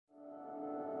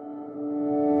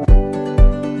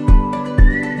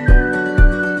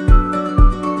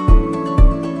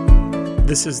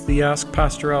This is the Ask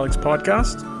Pastor Alex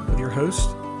podcast with your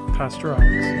host, Pastor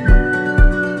Alex.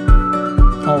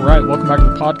 All right, welcome back to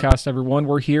the podcast, everyone.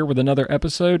 We're here with another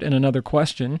episode and another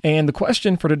question. And the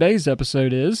question for today's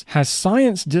episode is, has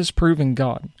science disproven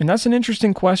God? And that's an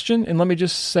interesting question. And let me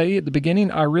just say at the beginning,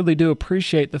 I really do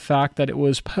appreciate the fact that it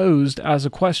was posed as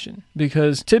a question.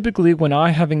 Because typically when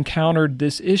I have encountered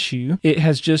this issue, it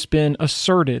has just been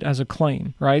asserted as a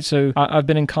claim, right? So I've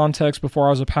been in context before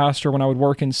I was a pastor when I would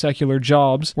work in secular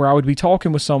jobs where I would be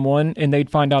talking with someone and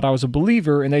they'd find out I was a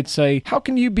believer and they'd say, how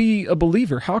can you be a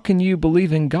believer? How can you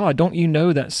believe in God? Don't you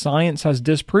know that science has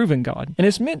disproven God? And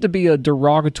it's meant to be a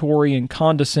derogatory and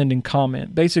condescending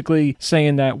comment, basically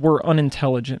saying that we're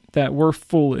unintelligent, that we're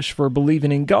foolish for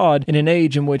believing in God in an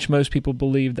age in which most people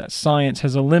believe that science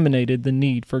has eliminated the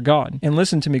need for God. And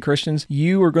listen to me, Christians,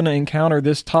 you are going to encounter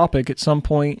this topic at some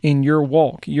point in your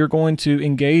walk. You're going to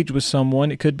engage with someone,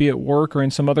 it could be at work or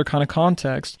in some other kind of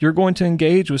context. You're going to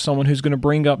engage with someone who's going to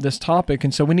bring up this topic,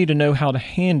 and so we need to know how to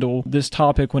handle this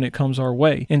topic when it comes our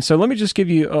way. And so let me just give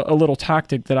you a little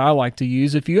tactic that I like to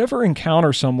use. If you ever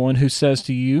encounter someone who says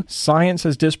to you, science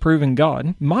has disproven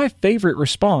God, my favorite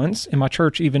response, and my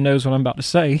church even knows what I'm about to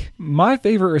say, my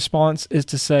favorite response is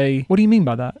to say, what do you mean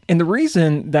by that? And the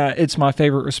reason that it's my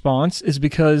favorite response is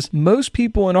because most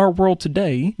people in our world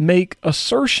today make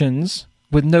assertions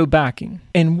with no backing.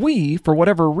 And we, for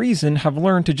whatever reason, have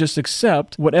learned to just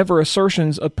accept whatever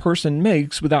assertions a person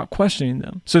makes without questioning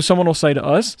them. So someone will say to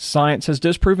us, science has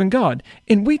disproven God.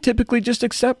 And we typically just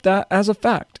accept that as a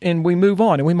fact. And we move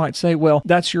on. And we might say, well,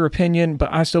 that's your opinion,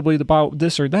 but I still believe about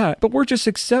this or that. But we're just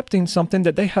accepting something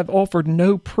that they have offered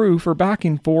no proof or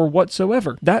backing for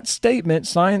whatsoever. That statement,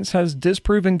 science has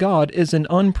disproven God, is an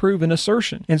unproven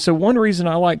assertion. And so one reason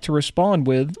I like to respond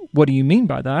with, what do you mean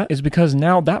by that? Is because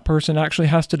now that person actually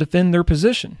has to defend their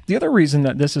position. The other reason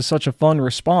that this is such a fun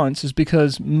response is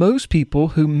because most people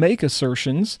who make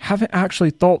assertions haven't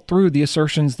actually thought through the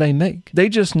assertions they make. They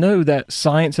just know that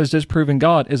science has disproven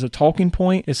God is a talking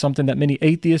point, is something that many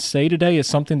atheists say today, is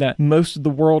something that most of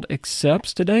the world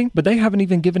accepts today, but they haven't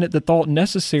even given it the thought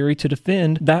necessary to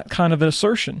defend that kind of an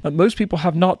assertion. Most people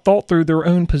have not thought through their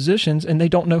own positions and they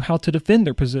don't know how to defend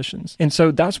their positions. And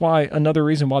so that's why another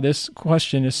reason why this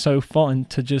question is so fun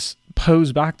to just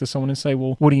pose back to someone and say,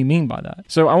 well, what do you mean by that?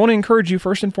 So I want to encourage you,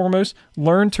 first and foremost,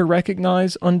 learn to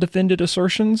recognize undefended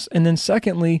assertions, and then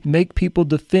secondly, make people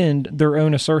defend their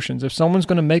own assertions. If someone's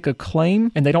going to make a claim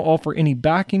and they don't offer any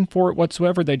backing for it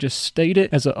whatsoever, they just state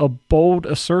it as a bold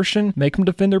assertion, make them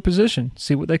defend their position,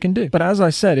 see what they can do. But as I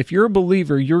said, if you're a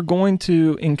believer, you're going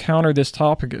to encounter this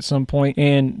topic at some point,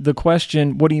 and the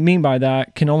question, what do you mean by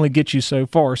that, can only get you so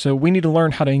far. So we need to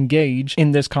learn how to engage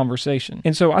in this conversation.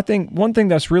 And so I think one thing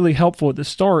that's really helpful at the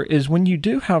start is when you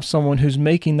do have someone who's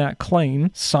making that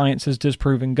claim, science has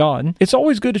disproven God, it's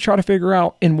always good to try to figure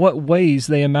out in what ways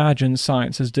they imagine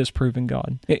science has disproven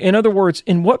God. In other words,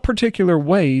 in what particular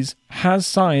ways has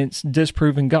science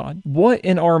disproven God? What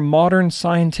in our modern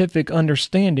scientific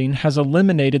understanding has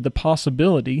eliminated the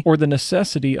possibility or the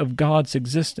necessity of God's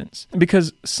existence?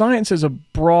 Because science is a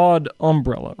broad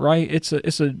umbrella, right? It's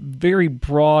a very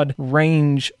broad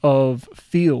range of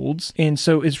fields, and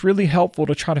so it's really helpful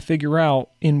to try to figure out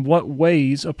in what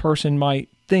ways a person might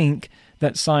think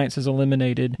that science has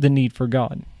eliminated the need for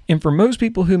God. And for most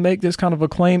people who make this kind of a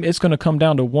claim, it's going to come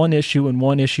down to one issue and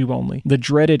one issue only. The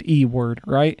dreaded E word,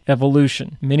 right?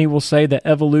 Evolution. Many will say that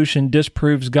evolution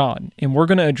disproves God. And we're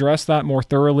going to address that more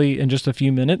thoroughly in just a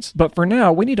few minutes. But for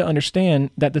now, we need to understand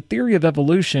that the theory of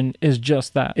evolution is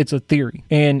just that. It's a theory.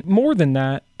 And more than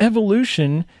that,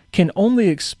 evolution can only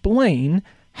explain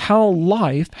how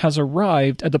life has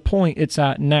arrived at the point it's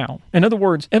at now. In other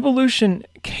words, evolution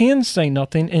can say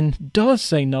nothing and does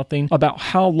say nothing about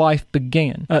how life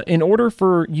began. In order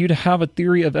for you to have a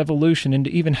theory of evolution and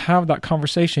to even have that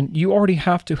conversation, you already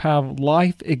have to have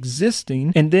life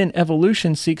existing, and then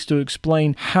evolution seeks to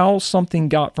explain how something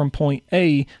got from point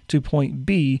A to point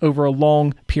B over a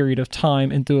long period of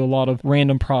time and through a lot of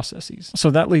random processes.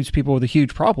 So that leaves people with a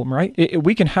huge problem, right?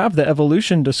 We can have the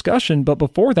evolution discussion, but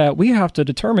before that, we have to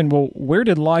determine, well, where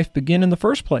did life begin in the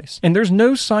first place? And there's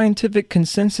no scientific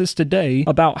consensus today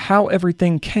about how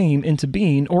everything came into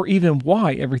being or even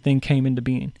why everything came into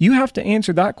being. You have to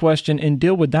answer that question and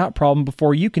deal with that problem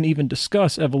before you can even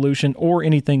discuss evolution or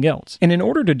anything else. And in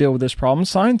order to deal with this problem,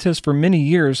 scientists for many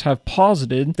years have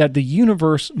posited that the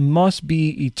universe must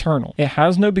be eternal. It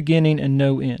has no beginning and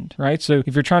no end, right? So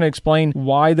if you're trying to explain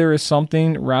why there is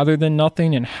something rather than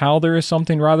nothing and how there is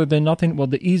something rather than nothing, well,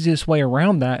 the easiest way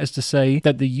around that is to say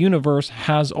that the universe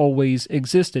has always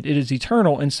existed. It is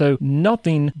eternal, and so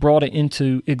nothing brought it into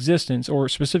into existence, or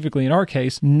specifically in our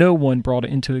case, no one brought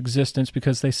it into existence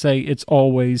because they say it's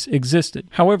always existed.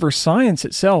 However, science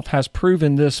itself has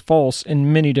proven this false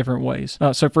in many different ways.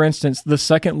 So for instance, the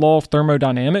second law of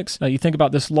thermodynamics, you think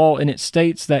about this law and it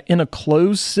states that in a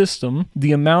closed system,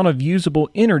 the amount of usable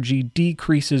energy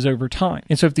decreases over time.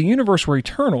 And so if the universe were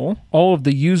eternal, all of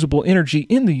the usable energy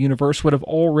in the universe would have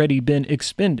already been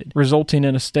expended, resulting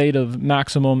in a state of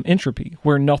maximum entropy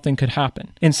where nothing could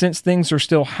happen. And since things are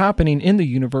still happening in the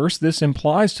universe, this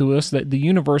implies to us that the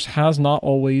universe has not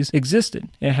always existed.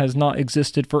 It has not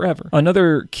existed forever.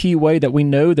 Another key way that we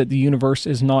know that the universe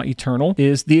is not eternal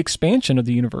is the expansion of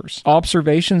the universe.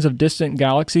 Observations of distant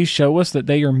galaxies show us that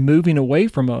they are moving away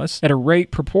from us at a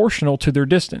rate proportional to their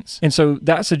distance. And so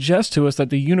that suggests to us that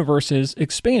the universe is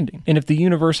expanding. And if the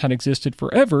universe had existed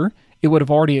forever, it would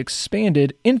have already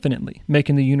expanded infinitely,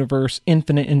 making the universe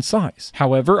infinite in size.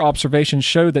 However, observations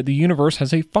show that the universe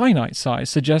has a finite size,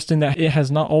 suggesting that it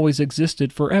has not always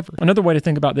existed forever. Another way to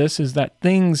think about this is that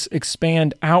things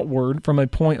expand outward from a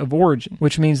point of origin,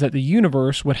 which means that the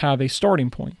universe would have a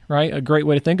starting point, right? A great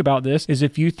way to think about this is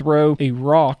if you throw a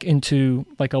rock into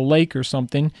like a lake or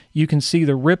something, you can see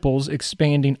the ripples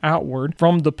expanding outward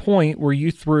from the point where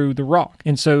you threw the rock.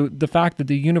 And so the fact that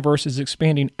the universe is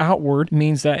expanding outward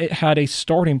means that it has a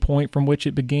starting point from which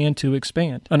it began to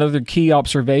expand. Another key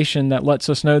observation that lets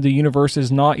us know the universe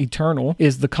is not eternal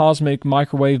is the cosmic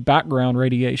microwave background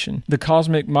radiation. The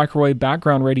cosmic microwave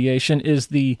background radiation is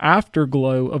the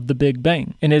afterglow of the Big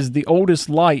Bang and is the oldest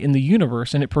light in the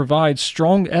universe, and it provides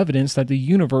strong evidence that the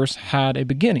universe had a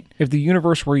beginning. If the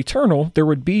universe were eternal, there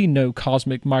would be no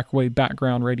cosmic microwave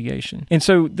background radiation. And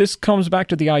so this comes back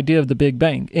to the idea of the Big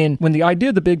Bang. And when the idea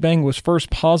of the Big Bang was first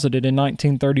posited in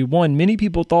 1931, many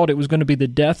people thought it was going to be the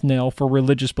death knell for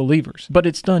religious believers. But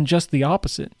it's done just the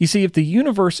opposite. You see, if the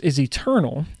universe is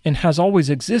eternal and has always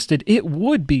existed, it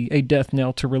would be a death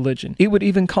knell to religion. It would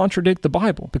even contradict the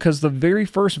Bible, because the very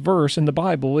first verse in the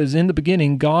Bible is, "In the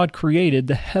beginning, God created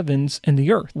the heavens and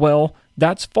the earth." Well,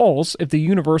 that's false if the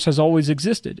universe has always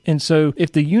existed. And so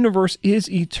if the universe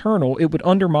is eternal, it would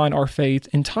undermine our faith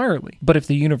entirely. But if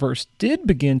the universe did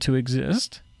begin to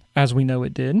exist, as we know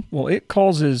it did, well, it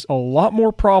causes a lot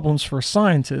more problems for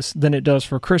scientists than it does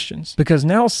for Christians, because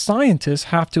now scientists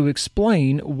have to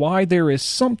explain why there is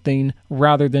something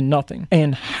rather than nothing,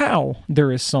 and how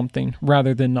there is something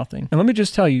rather than nothing. And let me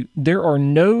just tell you, there are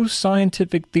no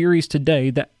scientific theories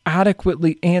today that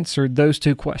adequately answered those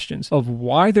two questions of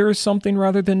why there is something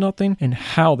rather than nothing and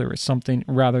how there is something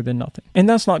rather than nothing. And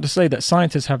that's not to say that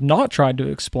scientists have not tried to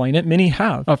explain it. Many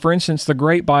have. For instance, the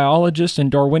great biologist and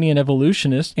Darwinian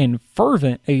evolutionist and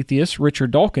fervent atheist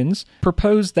Richard Dawkins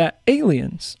proposed that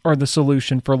aliens are the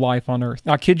solution for life on Earth.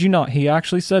 I kid you not, he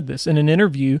actually said this in an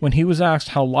interview when he was asked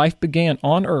how life began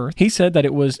on Earth. He said that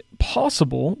it was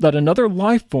possible that another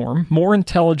life form, more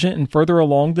intelligent and further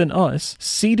along than us,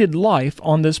 seeded life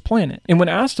on this planet. And when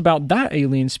asked about that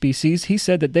alien species, he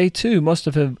said that they too must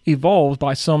have evolved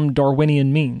by some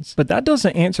Darwinian means. But that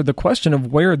doesn't answer the question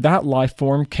of where that life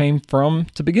form came from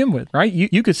to begin with, right?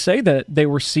 You could say that they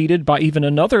were seeded by even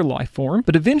another life form,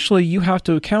 but eventually you have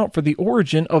to account for the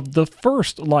origin of the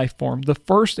first life form, the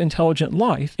first intelligent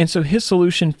life. And so his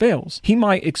solution fails. He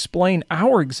might explain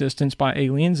our existence by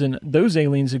aliens and those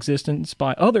aliens' existence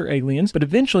by other aliens, but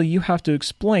eventually you have to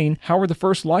explain how were the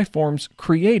first life forms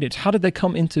created? How did they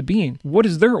come into being? What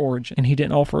is their origin? And he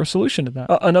didn't offer a solution to that.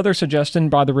 Another suggestion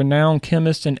by the renowned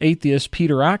chemist and atheist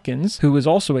Peter Atkins, who is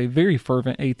also a very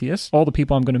fervent atheist. All the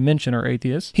people I'm going to mention are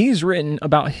atheists. He's written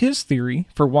about his theory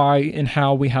for why and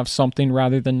how we have something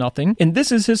rather than nothing. And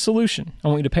this is his solution. I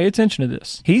want you to pay attention to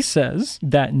this. He says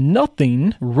that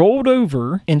nothing rolled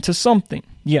over into something.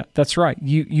 Yeah, that's right.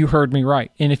 You heard me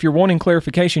right. And if you're wanting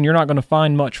clarification, you're not going to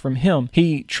find much from him.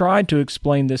 He tried to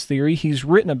explain this theory. He's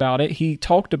written about it. He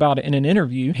talked about it in an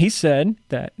interview. He said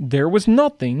that there was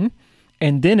nothing,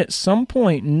 and then at some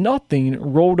point, nothing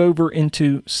rolled over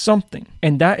into something.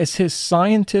 And that is his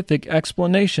scientific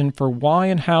explanation for why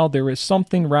and how there is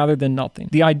something rather than nothing.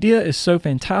 The idea is so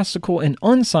fantastical and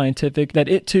unscientific that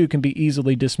it too can be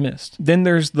easily dismissed. Then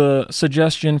there's the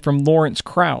suggestion from Lawrence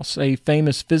Krauss, a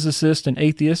famous physicist and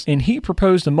atheist, and he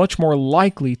proposed a much more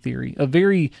likely theory, a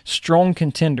very strong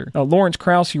contender. Lawrence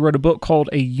Krauss, he wrote a book called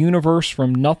A Universe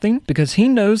from Nothing, because he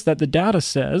knows that the data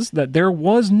says that there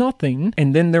was nothing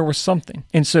and then there was something.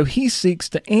 And so he seeks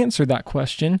to answer that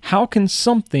question, how can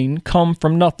something come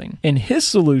from nothing? And his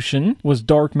solution was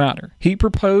dark matter. He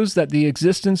proposed that the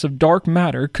existence of dark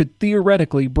matter could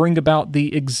theoretically bring about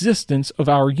the existence of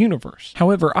our universe.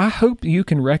 However, I hope you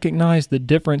can recognize the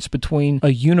difference between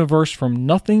a universe from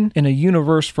nothing and a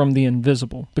universe from the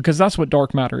invisible, because that's what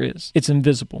dark matter is. It's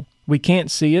invisible. We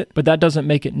can't see it, but that doesn't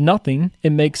make it nothing.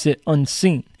 It makes it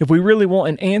unseen. If we really want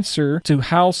an answer to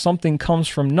how something comes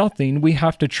from nothing, we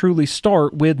have to truly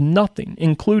start with nothing,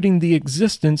 including the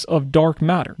existence of dark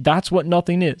matter. That's what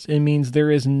nothing is. It means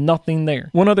there is nothing there.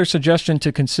 One other suggestion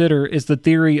to consider is the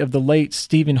theory of the late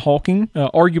Stephen Hawking,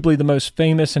 arguably the most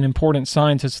famous and important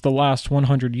scientist of the last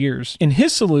 100 years. And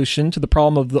his solution to the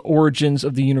problem of the origins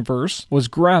of the universe was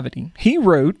gravity. He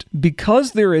wrote,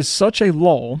 "Because there is such a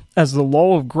law as the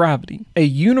law of gravity, a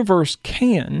universe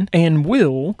can and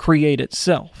will create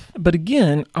itself." But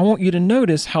again, I want you to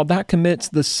notice how that commits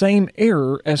the same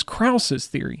error as Krauss's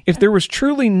theory. If there was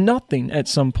truly nothing at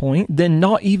some point, then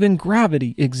not even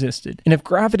gravity existed. And if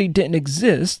gravity didn't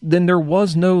exist, then there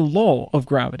was no law of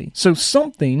gravity. So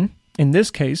something, in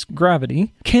this case,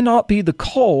 gravity, cannot be the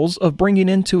cause of bringing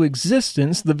into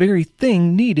existence the very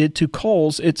thing needed to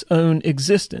cause its own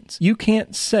existence. You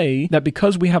can't say that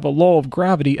because we have a law of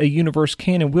gravity, a universe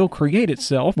can and will create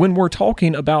itself when we're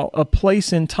talking about a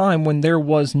place in time when there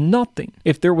was nothing.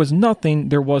 If there was nothing,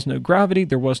 there was no gravity,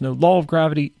 there was no law of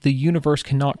gravity. The universe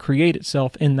cannot create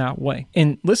itself in that way.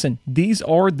 And listen, these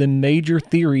are the major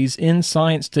theories in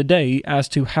science today as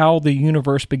to how the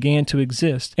universe began to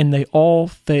exist, and they all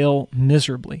fail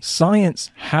miserably.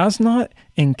 Science has not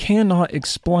and cannot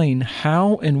explain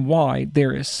how and why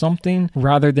there is something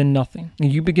rather than nothing.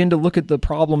 And you begin to look at the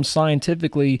problem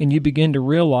scientifically, and you begin to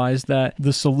realize that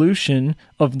the solution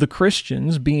of the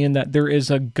Christians being that there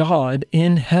is a God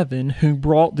in heaven who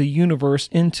brought the universe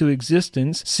into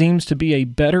existence seems to be a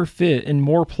better fit and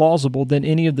more plausible than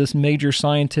any of this major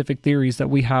scientific theories that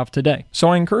we have today. So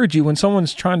I encourage you, when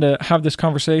someone's trying to have this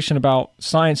conversation about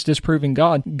science disproving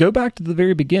God, go back to the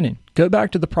very beginning. Go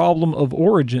back to the problem of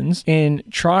origins and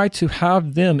try to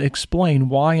have them explain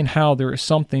why and how there is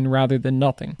something rather than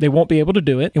nothing. They won't be able to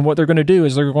do it, and what they're going to do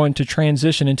is they're going to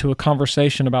transition into a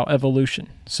conversation about evolution.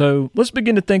 So let's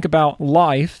begin to think about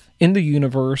life in the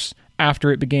universe after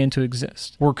it began to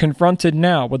exist. We're confronted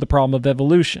now with the problem of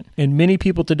evolution, and many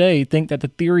people today think that the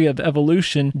theory of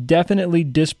evolution definitely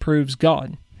disproves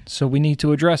God. So we need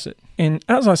to address it. And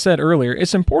as I said earlier,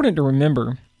 it's important to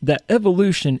remember that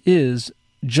evolution is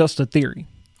just a theory,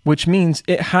 which means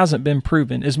it hasn't been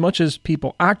proven. As much as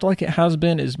people act like it has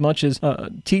been, as much as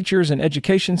teachers and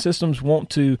education systems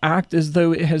want to act as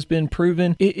though it has been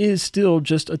proven, it is still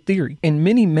just a theory. And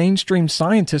many mainstream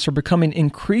scientists are becoming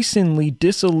increasingly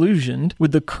disillusioned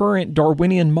with the current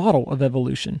Darwinian model of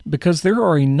evolution, because there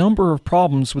are a number of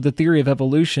problems with the theory of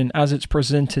evolution as it's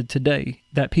presented today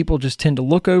that people just tend to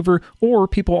look over, or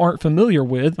people aren't familiar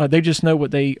with. They just know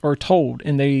what they are told,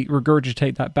 and they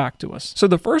regurgitate that back to us. So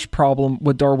the first problem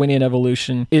with Darwinian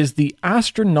evolution is the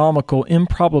astronomical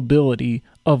improbability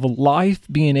of life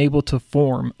being able to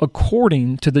form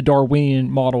according to the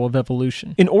Darwinian model of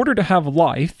evolution. In order to have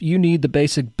life, you need the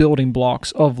basic building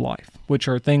blocks of life, which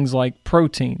are things like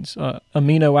proteins,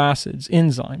 amino acids,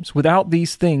 enzymes. Without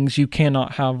these things, you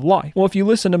cannot have life. Well, if you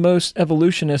listen to most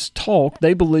evolutionists talk,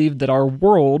 they believe that our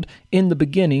world in the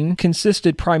beginning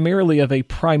consisted primarily of a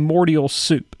primordial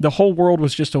soup. The whole world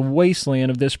was just a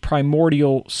wasteland of this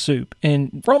primordial soup.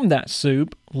 And from that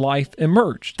soup, life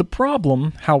emerged. The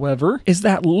problem, however, is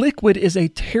that liquid is a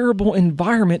terrible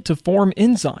environment to form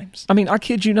enzymes. I mean, I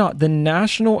kid you not, the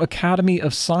National Academy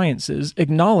of Sciences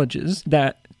acknowledges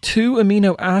that 2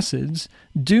 amino acids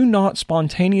do not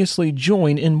spontaneously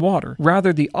join in water.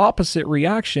 Rather, the opposite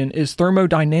reaction is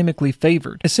thermodynamically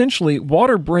favored. Essentially,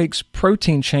 water breaks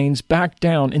protein chains back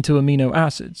down into amino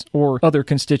acids or other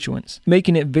constituents,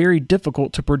 making it very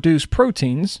difficult to produce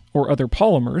proteins or other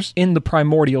polymers in the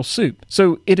primordial soup.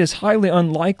 So it is highly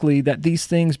unlikely that these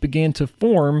things began to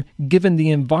form given the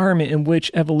environment in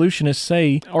which evolutionists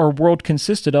say our world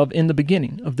consisted of in the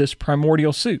beginning of this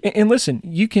primordial soup. And listen,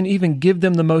 you can even give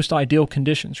them the most ideal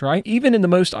conditions, right? Even in the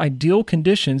most ideal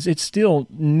conditions, it's still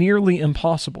nearly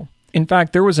impossible. In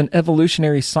fact, there was an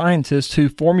evolutionary scientist who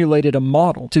formulated a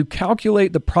model to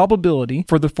calculate the probability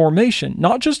for the formation,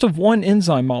 not just of one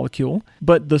enzyme molecule,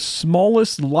 but the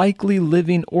smallest likely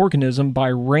living organism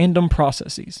by random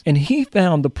processes. And he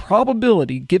found the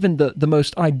probability, given the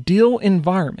most ideal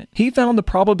environment, he found the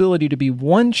probability to be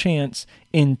 1 chance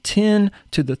in 10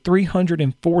 to the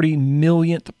 340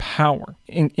 millionth power.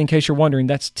 In case you're wondering,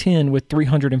 that's 10 with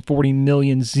 340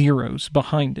 million zeros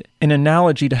behind it. An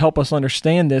analogy to help us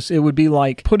understand this, it would be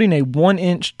like putting a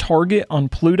 1-inch target on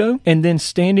Pluto and then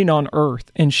standing on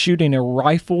Earth and shooting a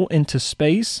rifle into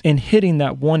space and hitting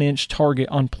that 1-inch target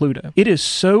on Pluto. It is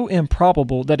so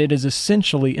improbable that it is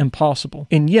essentially impossible.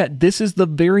 And yet, this is the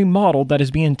very model that is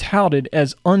being touted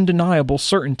as undeniable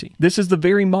certainty. This is the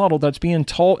very model that's being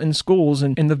taught in schools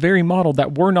falls in the very model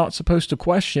that we're not supposed to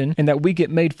question and that we get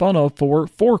made fun of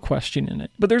for questioning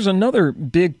it. But there's another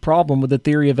big problem with the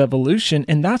theory of evolution,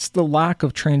 and that's the lack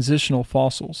of transitional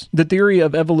fossils. The theory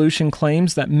of evolution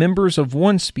claims that members of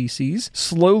one species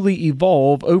slowly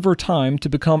evolve over time to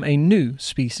become a new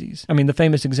species. I mean, the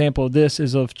famous example of this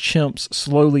is of chimps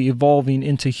slowly evolving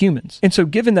into humans. And so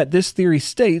given that this theory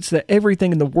states that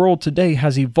everything in the world today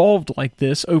has evolved like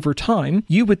this over time,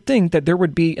 you would think that there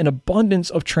would be an abundance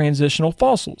of transitional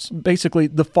fossils. Basically,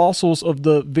 the fossils of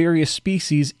the various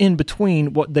species in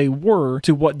between what they were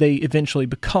to what they eventually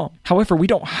become. However, we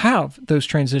don't have those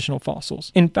transitional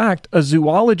fossils. In fact, a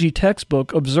zoology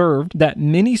textbook observed that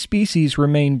many species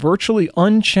remain virtually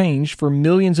unchanged for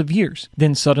millions of years,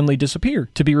 then suddenly disappear,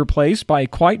 to be replaced by a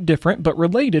quite different but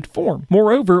related form.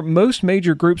 Moreover, most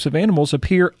major groups of animals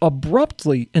appear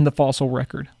abruptly in the fossil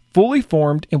record, fully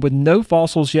formed and with no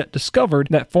fossils yet discovered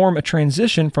that form a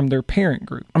transition from their parent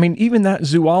group. I mean, even that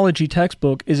zoology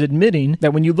textbook is admitting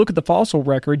that when you look at the fossil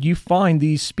record, you find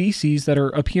these species that are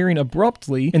appearing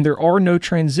abruptly, and there are no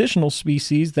transitional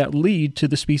species that lead to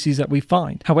the species that we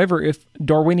find. However, if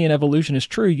Darwinian evolution is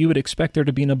true, you would expect there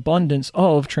to be an abundance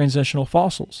of transitional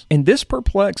fossils. And this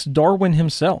perplexed Darwin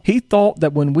himself. He thought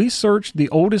that when we searched the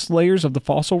oldest layers of the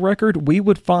fossil record, we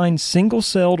would find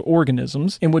single-celled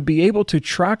organisms and would be able to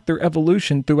track their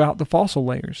evolution throughout the fossil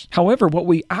layers. However, what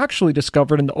we actually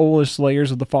discovered in the oldest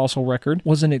layers of the fossil record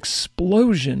was an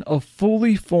explosion of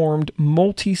fully formed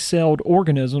multi-celled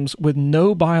organisms with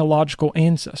no biological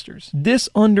ancestors. This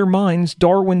undermines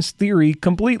Darwin's theory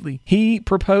completely. He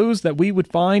proposed that we would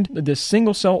find this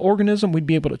single-cell organism, we'd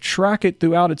be able to track it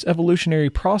throughout its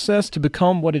evolutionary process to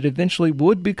become what it eventually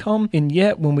would become, and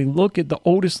yet when we look at the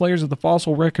oldest layers of the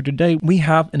fossil record today, we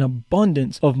have an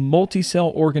abundance of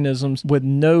multi-cell organisms with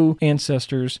no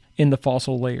ancestors in the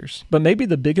fossil layers. But maybe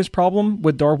the biggest problem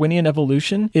with Darwinian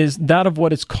evolution is that of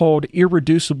what is called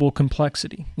irreducible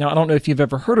complexity. Now, I don't know if you've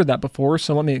ever heard of that before,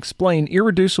 so let me explain.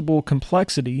 Irreducible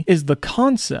complexity is the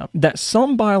concept that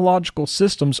some biological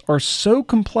systems are so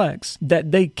complex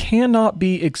that they cannot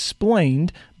be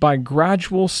explained by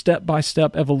gradual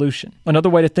step-by-step evolution. Another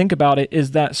way to think about it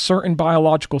is that certain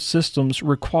biological systems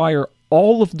require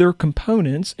all of their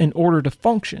components in order to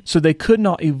function, so they could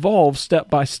not evolve step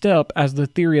by step as the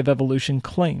theory of evolution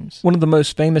claims. One of the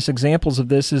most famous examples of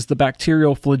this is the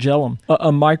bacterial flagellum,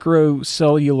 a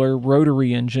microcellular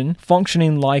rotary engine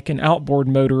functioning like an outboard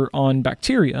motor on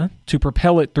bacteria to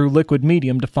propel it through liquid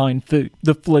medium to find food.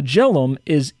 The flagellum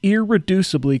is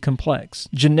irreducibly complex.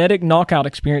 Genetic knockout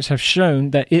experiments have shown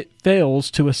that it fails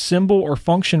to assemble or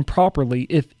function properly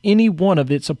if any one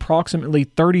of its approximately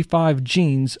 35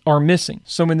 genes are missing.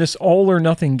 So in this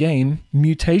all-or-nothing game,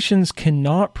 mutations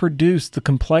cannot produce the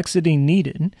complexity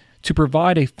needed to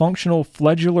provide a functional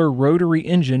flagellar rotary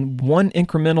engine one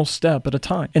incremental step at a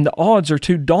time. And the odds are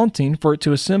too daunting for it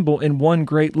to assemble in one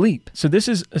great leap. So this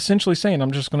is essentially saying,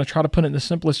 I'm just going to try to put it in the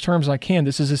simplest terms I can,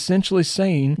 this is essentially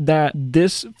saying that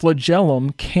this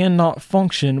flagellum cannot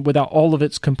function without all of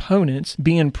its components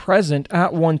being present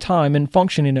at one time and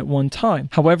functioning at one time.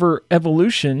 However,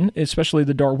 evolution, especially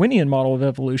the Darwinian model of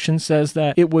evolution, says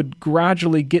that it would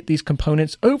gradually get these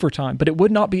components over time, but it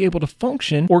would not be able to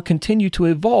function or continue to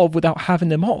evolve without having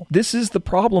them all. This is the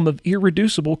problem of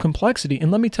irreducible complexity.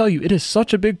 And let me tell you, it is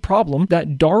such a big problem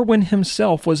that Darwin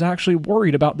himself was actually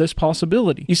worried about this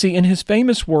possibility. You see, in his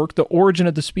famous work, The Origin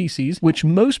of the Species, which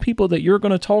most people that you're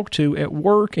going to talk to at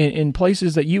work and in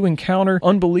places that you encounter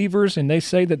unbelievers and they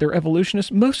say that they're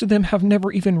evolutionists, most of them have never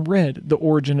even read The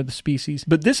Origin of the Species.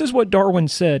 But this is what Darwin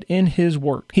said in his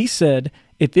work. He said,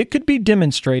 if it could be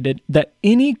demonstrated that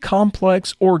any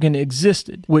complex organ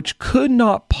existed which could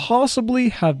not possibly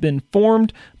have been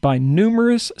formed by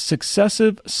numerous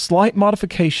successive slight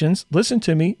modifications, listen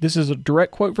to me, this is a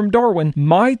direct quote from Darwin,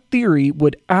 my theory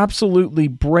would absolutely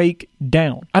break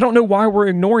down. I don't know why we're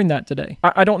ignoring that today.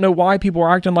 I don't know why people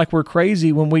are acting like we're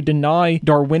crazy when we deny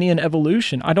Darwinian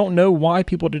evolution. I don't know why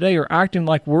people today are acting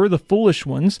like we're the foolish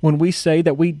ones when we say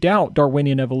that we doubt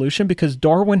Darwinian evolution, because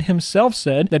Darwin himself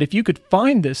said that if you could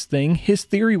find this thing, his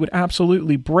theory would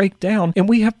absolutely break down, and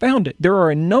we have found it. There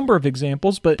are a number of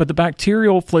examples, but the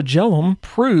bacterial flagellum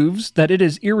proves that it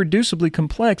is irreducibly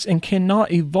complex and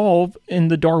cannot evolve in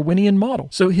the Darwinian model.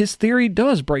 So his theory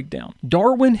does break down.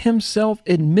 Darwin himself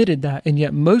admitted that, and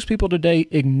yet most people today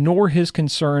ignore his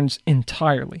concerns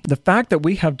entirely. The fact that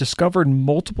we have discovered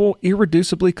multiple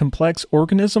irreducibly complex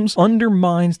organisms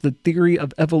undermines the theory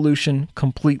of evolution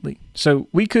completely. So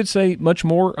we could say much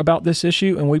more about this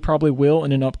issue, and we probably will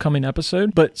in an upcoming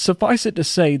episode, but suffice it to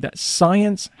say that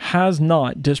science has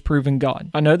not disproven God.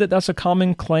 I know that that's a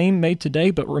common claim made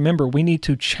today, but remember, we need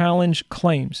to challenge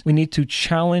claims. We need to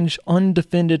challenge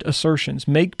undefended assertions,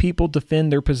 make people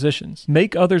defend their positions,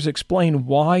 make others explain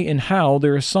why and how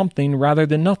there is something rather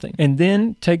than nothing. And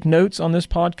then take notes on this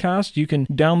podcast. You can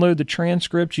download the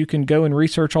transcript. You can go and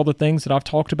research all the things that I've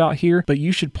talked about here, but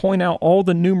you should point out all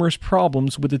the numerous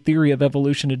problems with the theory of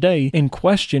evolution today and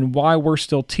question why we're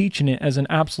still teaching it as an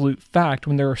absolute fact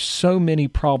when there are so many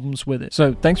problems with it.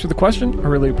 So thanks for the question. I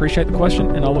really appreciate the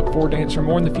question, and I'll look forward to answering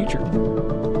more in the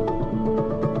future.